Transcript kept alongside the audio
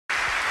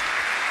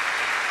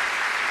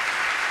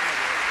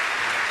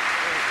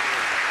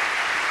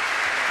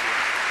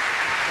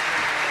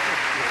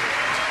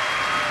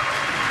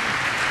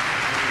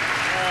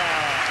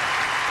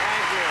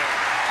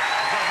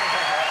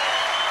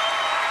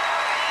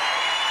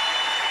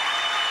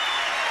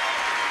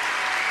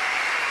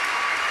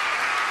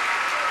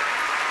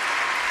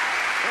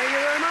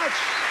much.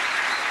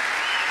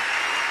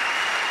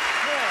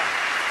 Yeah.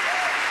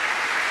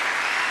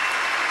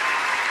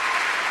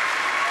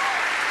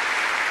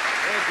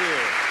 Thank you.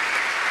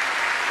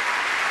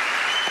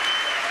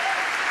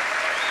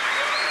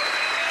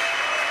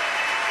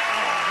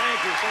 Oh, thank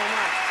you so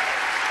much.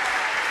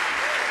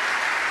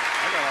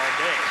 I got all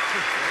day.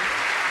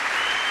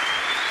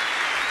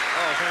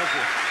 Oh, thank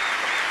you.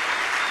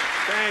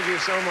 Thank you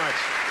so much.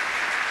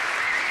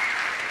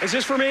 Is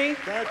this for me?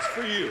 That's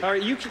for you. All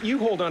right, you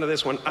hold on to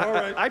this one. All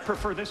right. I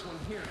prefer this one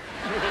here.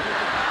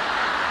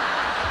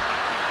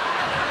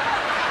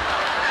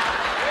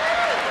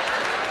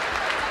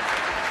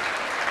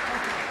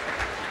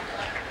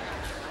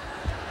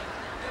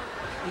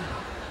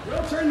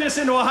 We'll turn this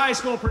into a high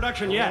school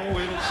production yet. Oh,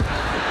 it'll...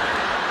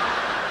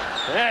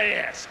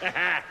 Yes.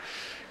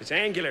 It's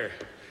angular.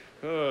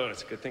 Oh,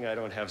 it's a good thing I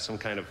don't have some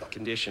kind of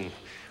condition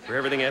where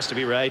everything has to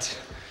be right.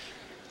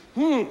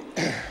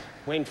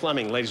 Wayne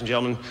Fleming, ladies and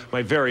gentlemen,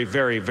 my very,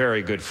 very,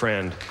 very good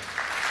friend.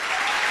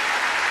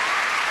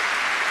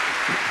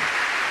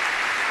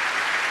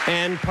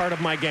 And part of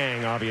my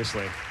gang,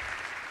 obviously.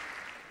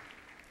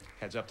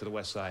 Heads up to the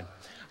west side.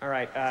 All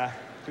right,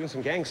 doing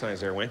some gang signs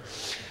there, Wayne.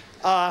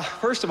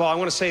 First of all, I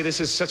want to say this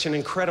is such an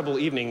incredible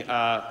evening.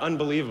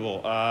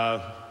 Unbelievable.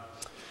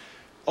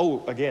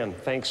 Oh, again,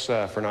 thanks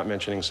for not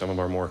mentioning some of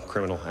our more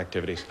criminal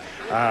activities.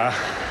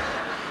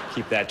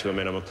 Keep that to a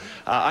minimum.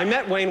 I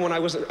met Wayne when I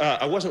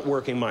wasn't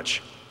working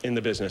much in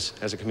the business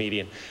as a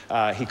comedian.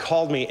 He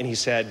called me and he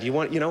said, "Do you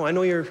want, I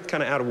know you're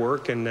kind of out of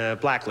work and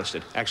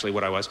blacklisted," actually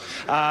what I was.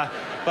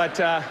 But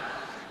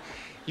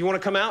you want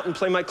to come out and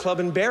play my club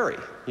in Barrie?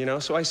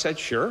 So I said,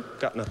 sure,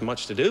 got nothing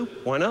much to do,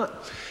 why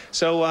not?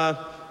 So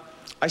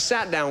I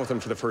sat down with him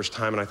for the first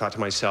time and I thought to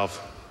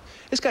myself,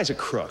 this guy's a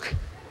crook.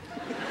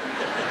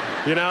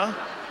 I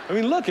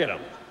mean, look at him.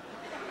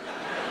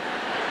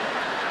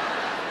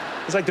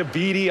 It's like the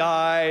beady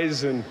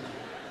eyes and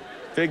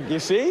big, you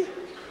see?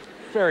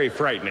 Very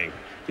frightening.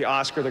 The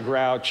Oscar the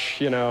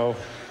Grouch,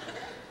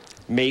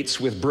 mates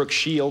with Brooke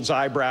Shields'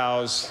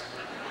 eyebrows,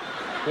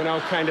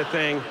 kind of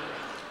thing.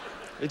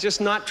 It's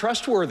just not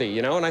trustworthy,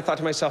 and I thought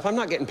to myself, I'm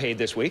not getting paid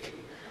this week.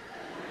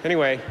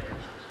 Anyway,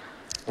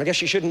 I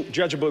guess you shouldn't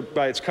judge a book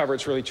by its cover.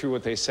 It's really true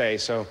what they say.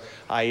 So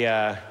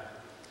I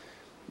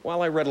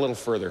read a little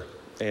further,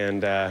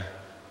 and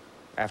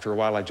after a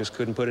while, I just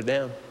couldn't put it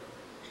down.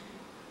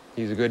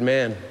 He's a good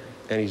man,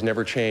 and he's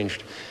never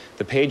changed.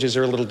 The pages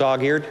are a little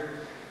dog-eared,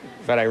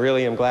 but I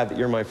really am glad that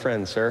you're my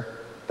friend, sir.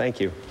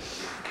 Thank you.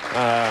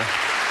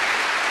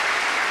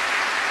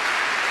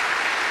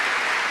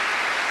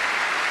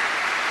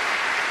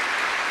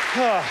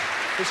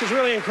 This is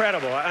really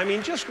incredible. I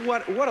mean, just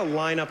what a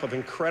lineup of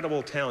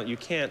incredible talent. You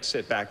can't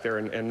sit back there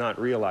and not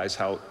realize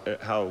how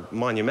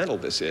monumental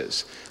this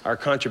is. Our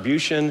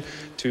contribution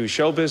to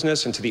show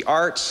business and to the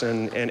arts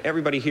and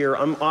everybody here.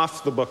 I'm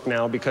off the book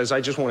now because I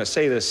just want to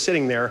say this.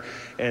 Sitting there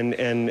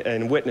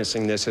and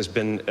witnessing this has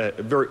been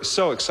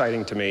so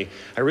exciting to me.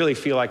 I really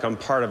feel like I'm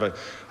part of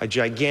a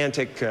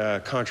gigantic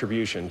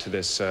contribution to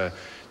this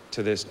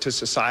to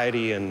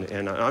society,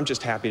 and I'm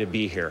just happy to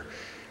be here.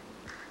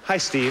 Hi,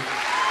 Steve.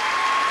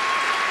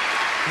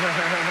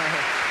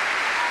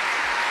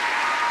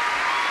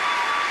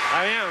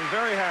 I am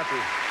very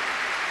happy.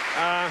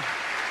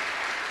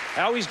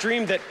 I always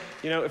dreamed that,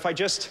 if I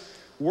just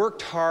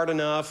worked hard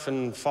enough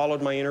and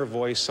followed my inner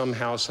voice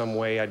somehow, some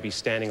way, I'd be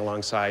standing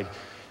alongside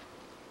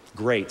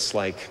greats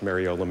like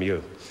Mario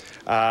Lemieux.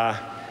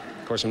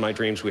 Of course, in my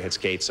dreams, we had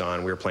skates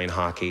on. We were playing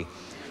hockey.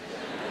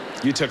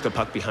 You took the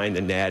puck behind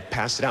the net,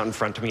 passed it out in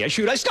front of me. I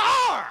shoot, I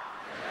score!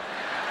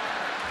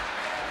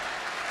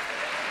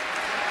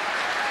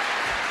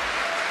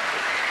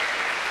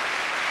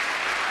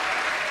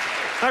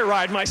 I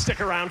ride my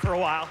stick around for a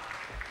while.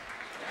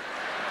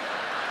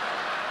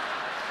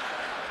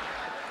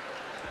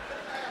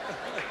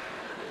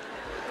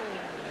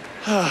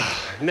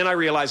 And then I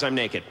realize I'm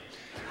naked.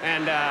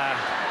 And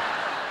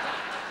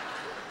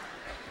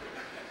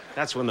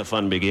that's when the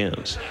fun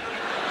begins.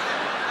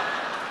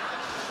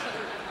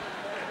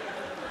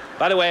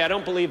 By the way, I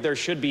don't believe there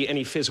should be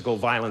any physical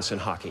violence in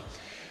hockey.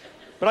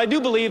 But I do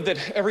believe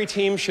that every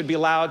team should be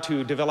allowed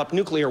to develop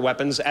nuclear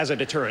weapons as a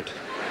deterrent.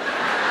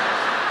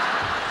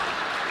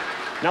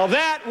 Now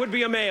that would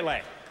be a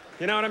melee.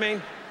 You know what I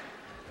mean?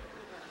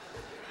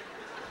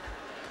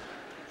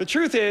 The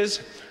truth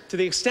is, to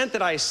the extent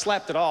that I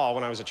slept at all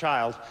when I was a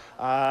child,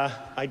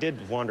 I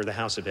did wander the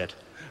house a bit.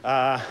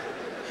 I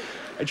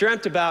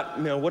dreamt about,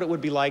 what it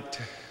would be like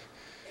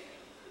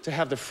to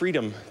have the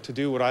freedom to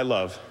do what I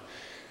love,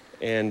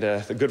 and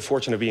the good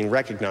fortune of being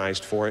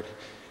recognized for it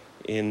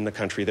in the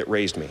country that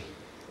raised me.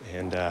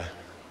 And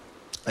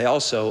I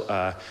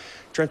also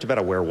dreamt about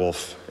a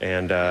werewolf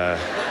and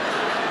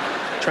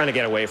trying to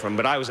get away from him,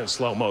 but I was in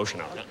slow motion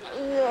on it.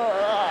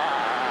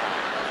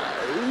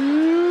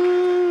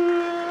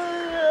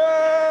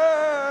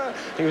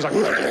 He was like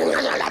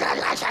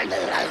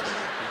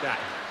that.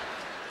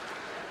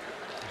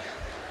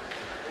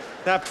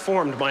 That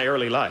formed my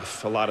early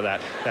life, a lot of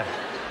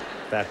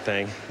that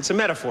thing. It's a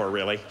metaphor,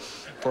 really,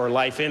 for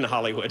life in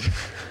Hollywood.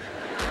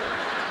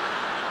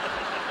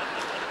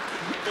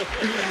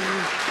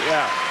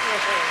 Yeah.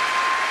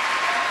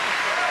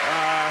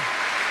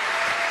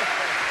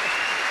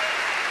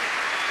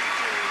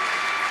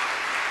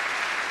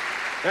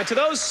 Now, to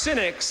those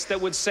cynics that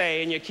would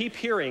say, and you keep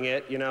hearing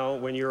it, you know,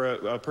 when you're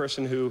a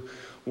person who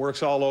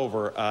works all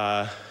over,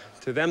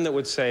 to them that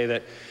would say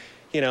that,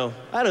 you know,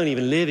 I don't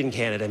even live in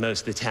Canada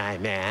most of the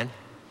time, man.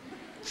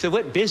 So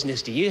what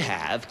business do you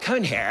have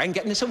coming here and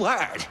getting this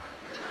award?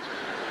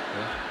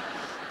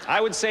 I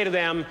would say to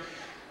them,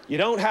 you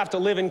don't have to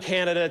live in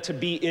Canada to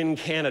be in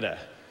Canada.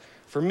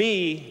 For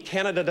me,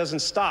 Canada doesn't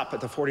stop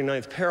at the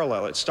 49th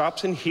parallel. It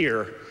stops in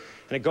here,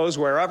 and it goes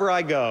wherever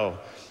I go.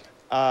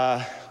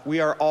 We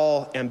are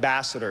all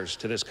ambassadors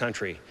to this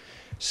country.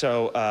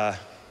 So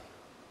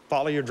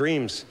follow your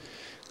dreams.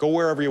 Go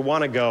wherever you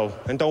want to go,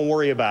 and don't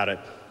worry about it.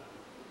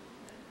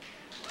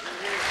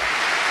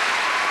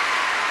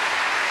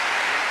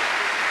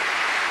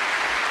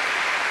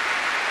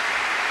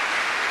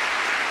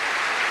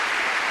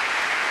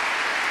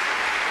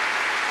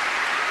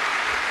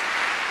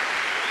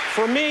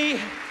 For me,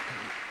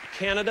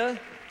 Canada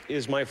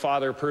is my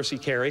father, Percy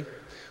Carey,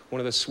 one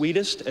of the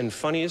sweetest and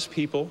funniest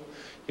people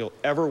you'll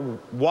ever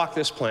walk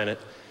this planet.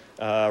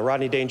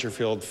 Rodney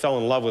Dangerfield fell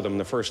in love with him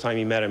the first time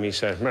he met him. He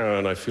said,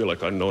 man, I feel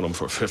like I've known him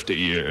for 50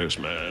 years,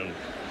 man.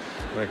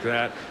 Like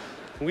that.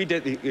 We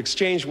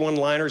exchanged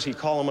one-liners. He'd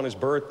call him on his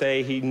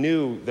birthday. He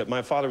knew that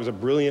my father was a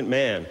brilliant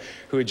man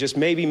who had just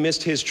maybe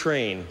missed his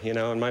train, you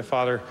know, and my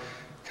father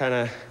kind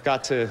of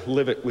got to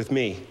live it with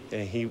me.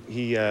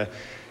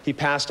 He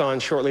passed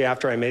on shortly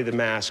after I made the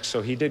mask,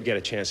 so he did get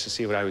a chance to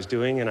see what I was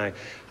doing, and I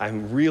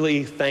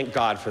really thank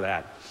God for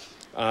that.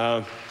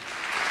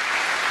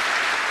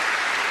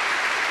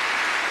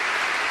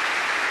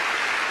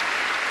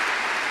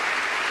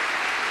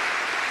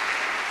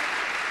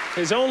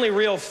 His only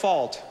real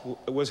fault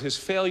was his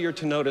failure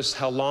to notice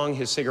how long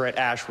his cigarette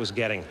ash was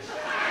getting.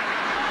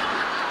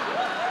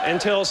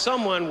 Until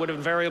someone would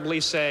invariably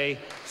say,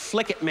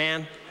 flick it,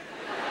 man.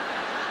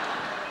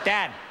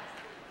 Dad.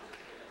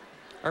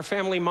 Our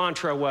family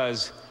mantra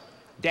was,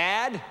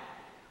 Dad,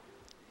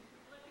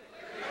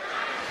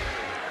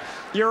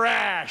 your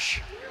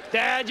ash.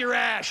 Dad, your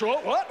ash.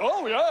 Oh, what?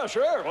 Oh, yeah,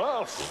 sure.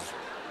 Well.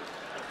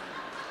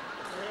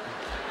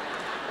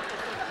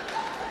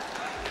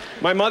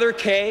 My mother,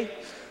 Kay,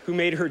 who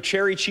made her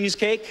cherry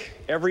cheesecake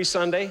every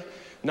Sunday,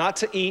 not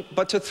to eat,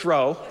 but to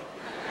throw.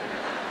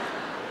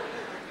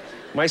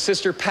 My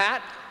sister,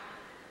 Pat,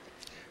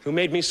 who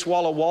made me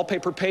swallow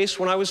wallpaper paste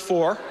when I was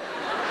 4.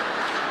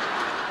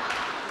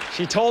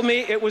 She told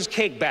me it was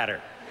cake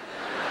batter.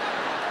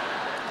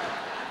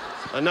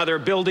 Another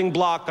building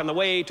block on the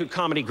way to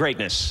comedy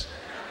greatness.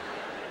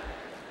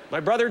 My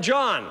brother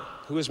John,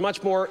 who is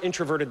much more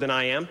introverted than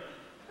I am,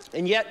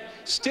 and yet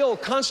still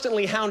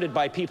constantly hounded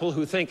by people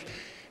who think,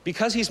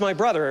 because he's my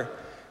brother,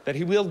 that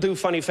he will do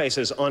funny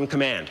faces on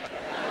command.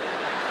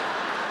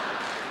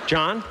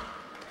 John,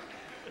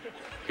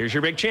 here's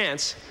your big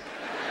chance.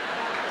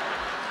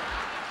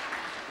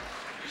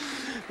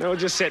 Now we'll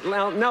just sit.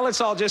 Now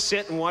let's all just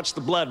sit and watch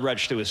the blood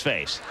rush to his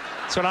face.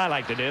 That's what I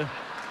like to do.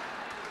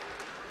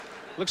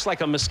 Looks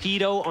like a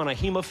mosquito on a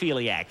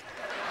hemophiliac.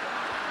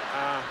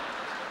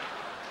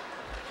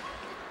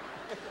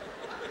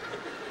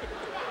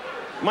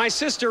 My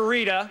sister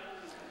Rita,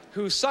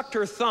 who sucked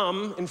her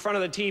thumb in front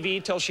of the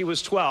TV till she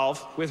was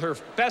 12 with her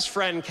best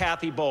friend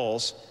Kathy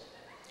Bowles,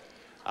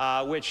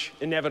 which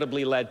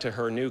inevitably led to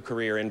her new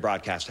career in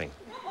broadcasting.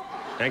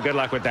 And good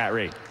luck with that,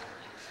 Reed.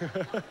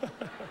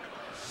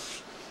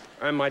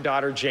 And my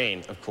daughter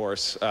Jane, of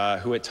course,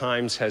 who at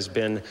times has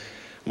been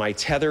my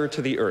tether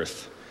to the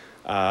earth.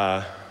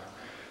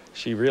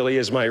 She really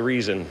is my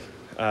reason.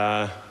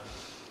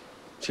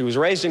 She was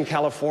raised in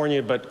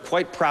California, but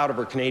quite proud of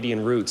her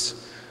Canadian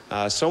roots.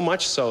 So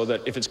much so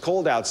that if it's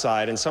cold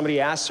outside and somebody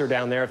asks her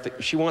down there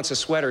if she wants a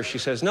sweater, she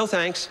says, no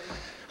thanks,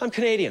 I'm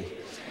Canadian.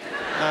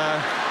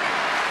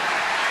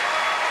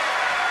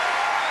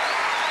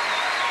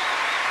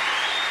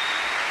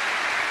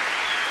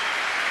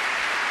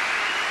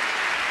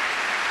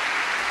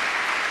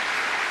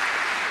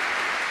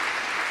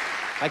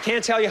 I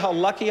can't tell you how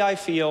lucky I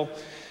feel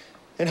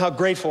and how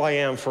grateful I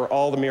am for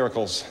all the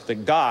miracles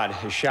that God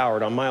has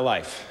showered on my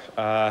life,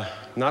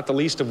 not the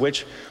least of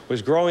which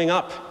was growing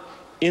up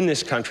in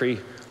this country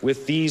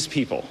with these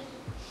people.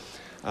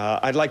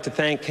 I'd like to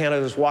thank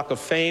Canada's Walk of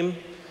Fame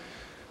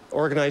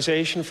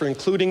organization for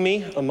including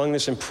me among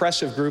this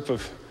impressive group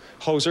of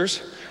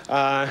hosers.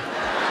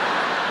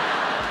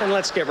 And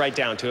let's get right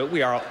down to it.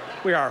 We are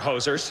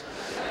hosers,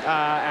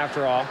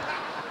 after all.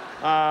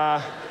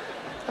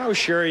 Oh,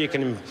 sure, you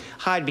can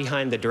hide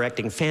behind the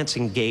directing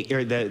gig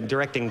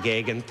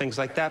and things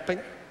like that,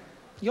 but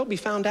you'll be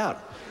found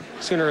out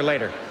sooner or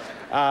later.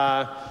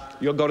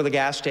 You'll go to the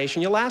gas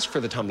station, you'll ask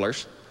for the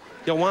tumblers.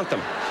 You'll want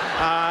them.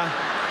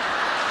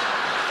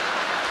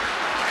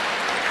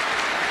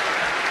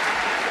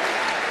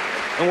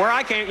 And where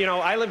I came, you know,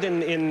 I lived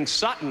in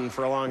Sutton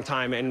for a long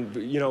time, and,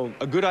 you know,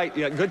 a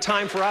good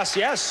time for us,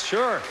 yes,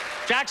 sure.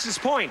 Jackson's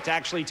Point,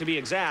 actually, to be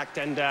exact,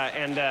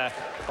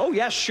 oh,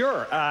 yes,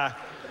 sure.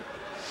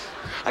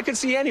 I could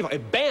see anybody.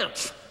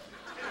 Banff.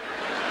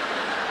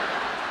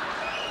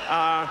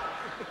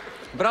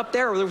 But up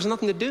there was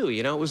nothing to do,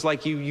 you know? It was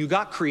like you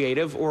got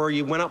creative, or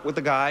you went up with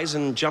the guys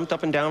and jumped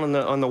up and down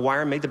on the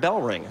wire and made the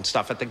bell ring and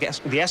stuff at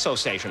the SO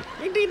station.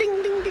 Ding, ding,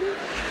 ding, ding, ding.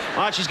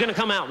 Oh, she's gonna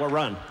come out, we'll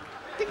run.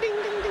 Ding, ding,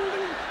 ding, ding,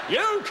 ding.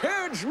 You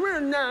kids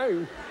will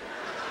know.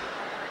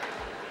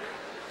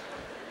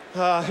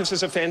 This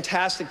is a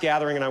fantastic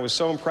gathering, and I was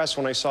so impressed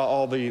when I saw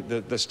all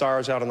the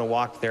stars out on the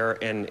walk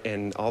there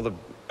and all the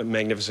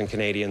magnificent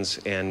Canadians,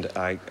 and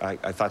I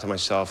thought to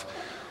myself,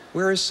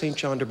 where is St.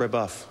 John de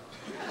Brebeuf?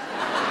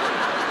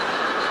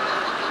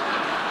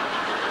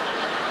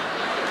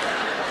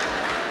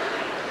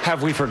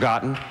 Have we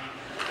forgotten?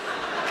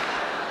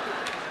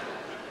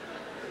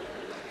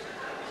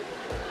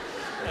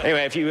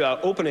 Anyway, if you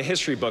open a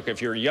history book,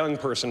 if you're a young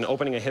person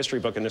opening a history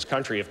book in this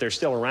country, if they're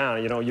still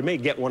around, you know, you may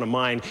get one of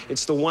mine.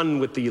 It's the one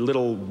with the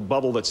little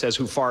bubble that says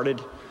who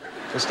farted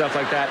and stuff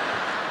like that.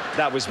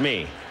 That was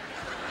me.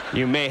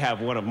 You may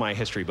have one of my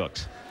history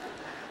books.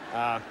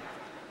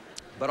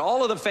 But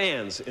all of the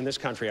fans in this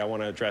country I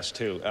want to address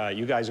too.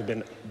 You guys have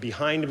been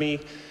behind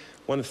me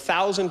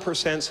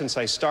 1,000% since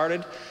I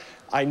started.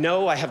 I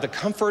know I have the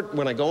comfort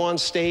when I go on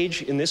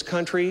stage in this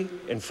country,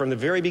 and from the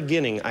very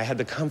beginning, I had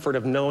the comfort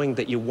of knowing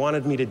that you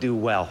wanted me to do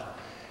well.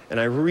 And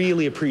I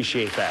really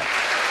appreciate that.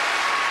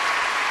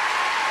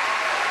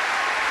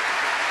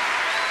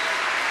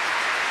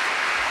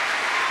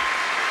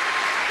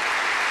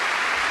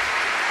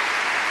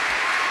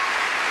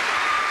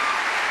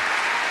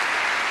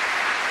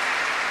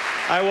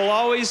 I will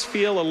always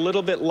feel a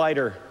little bit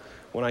lighter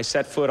when I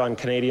set foot on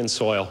Canadian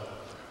soil.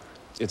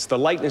 It's the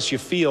lightness you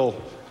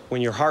feel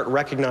when your heart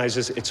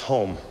recognizes it's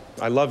home.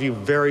 I love you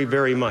very,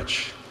 very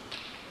much.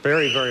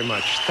 Very, very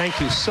much.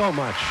 Thank you so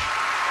much.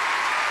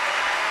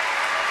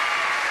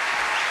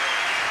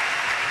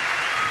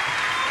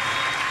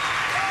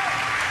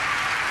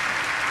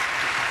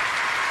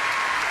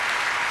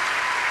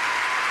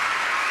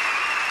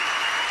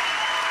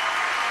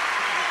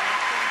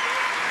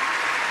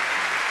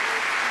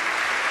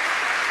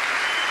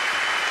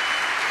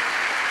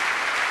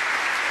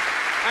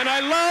 And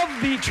I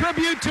love the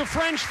tribute to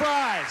French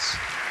fries.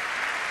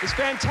 It's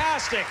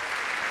fantastic.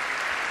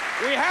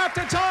 We have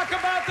to talk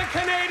about the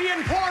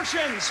Canadian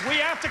portions. We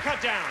have to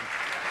cut down.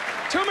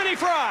 Too many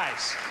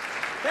fries.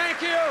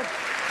 Thank you.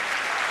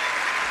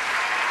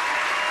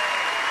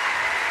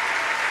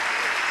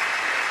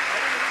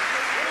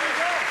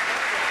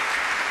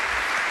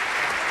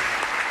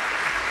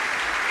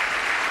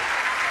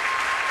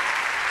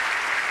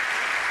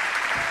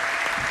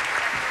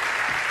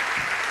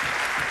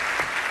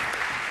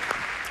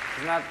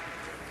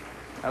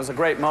 That was a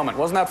great moment.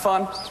 Wasn't that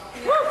fun?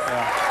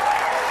 Yeah.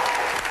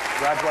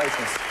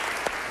 Congratulations.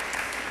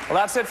 Well,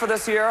 that's it for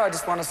this year. I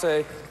just want to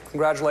say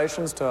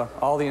congratulations to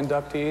all the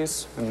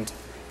inductees. And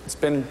it's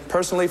been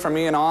personally for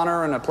me an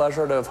honor and a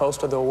pleasure to have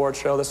hosted the award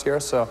show this year.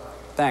 So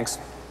thanks.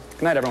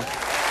 Good night, everyone.